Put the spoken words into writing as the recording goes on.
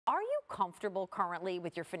comfortable currently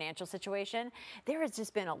with your financial situation? There has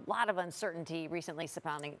just been a lot of uncertainty recently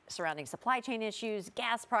surrounding supply chain issues,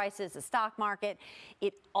 gas prices, the stock market.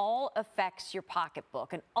 It all affects your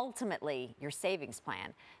pocketbook and ultimately your savings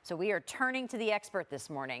plan. So we are turning to the expert this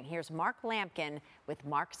morning. Here's Mark Lamkin with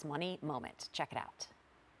Mark's Money Moment. Check it out.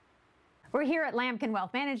 We're here at Lamkin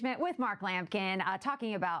Wealth Management with Mark Lamkin,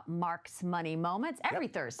 talking about Mark's Money Moments every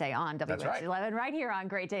Thursday on WH11, right here on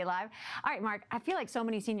Great Day Live. All right, Mark, I feel like so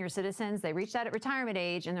many senior citizens, they reached out at retirement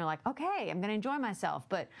age and they're like, okay, I'm going to enjoy myself,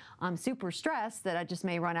 but I'm super stressed that I just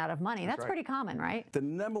may run out of money. That's pretty common, right? The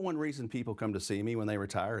number one reason people come to see me when they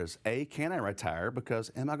retire is, A, can I retire? Because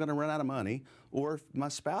am I going to run out of money? Or if my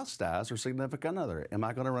spouse dies or significant other, am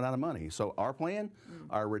I going to run out of money? So our plan,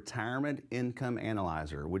 our Retirement Income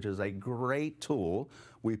Analyzer, which is a great tool.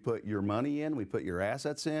 We put your money in, we put your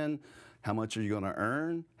assets in, how much are you going to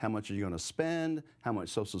earn, how much are you going to spend, how much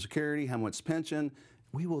Social Security, how much pension.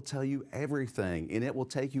 We will tell you everything, and it will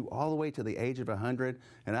take you all the way to the age of 100,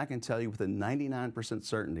 and I can tell you with a 99%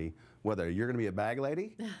 certainty whether you're going to be a bag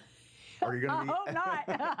lady or you're going to be, I hope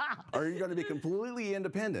not. or you're going to be completely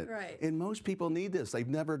independent. Right. And most people need this. They've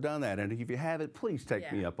never done that. And if you have it, please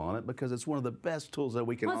take me up on it, because it's one of the best tools that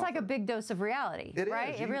we can offer. It's like a big dose of reality,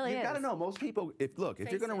 right? It really is. You got to know, most people, if you're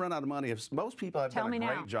going to run out of money, most people have done a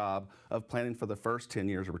great job of planning for the first 10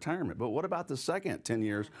 years of retirement. But what about the second 10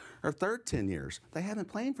 years or third 10 years? They haven't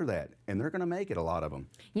planned for that, and they're going to make it, a lot of them.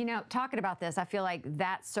 You know, talking about this, I feel like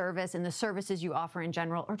that service and the services you offer in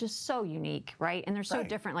general are just so unique, right? And they're so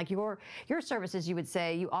different. Like your services, you would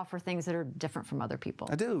say you offer things that are different from other people.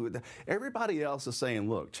 I do. Everybody else is saying,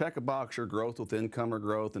 look, check a box your growth with income or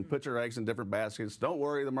growth and put your eggs in different baskets. Don't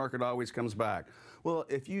worry, the market always comes back. Well,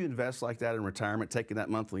 if you invest like that in retirement, taking that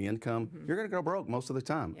monthly income, you're going to go broke most of the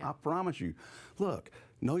time. I promise you. Look,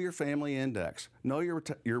 know your family index. Know your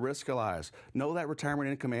risk allies. Know that retirement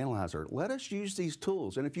income analyzer. Let us use these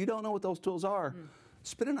tools. And if you don't know what those tools are,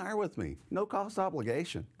 spend an hour with me. No cost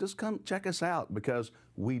obligation. Just come check us out, because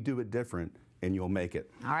we do it different, and you'll make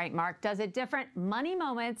it. All right, Mark does it different. Money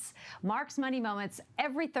Moments, Mark's Money Moments,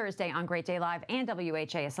 every Thursday on Great Day Live and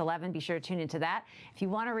WHAS 11. Be sure to tune into that. If you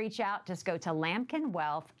want to reach out, just go to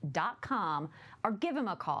lamkinwealth.com or give him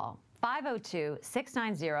a call,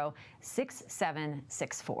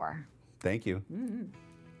 502-690-6764. Thank you.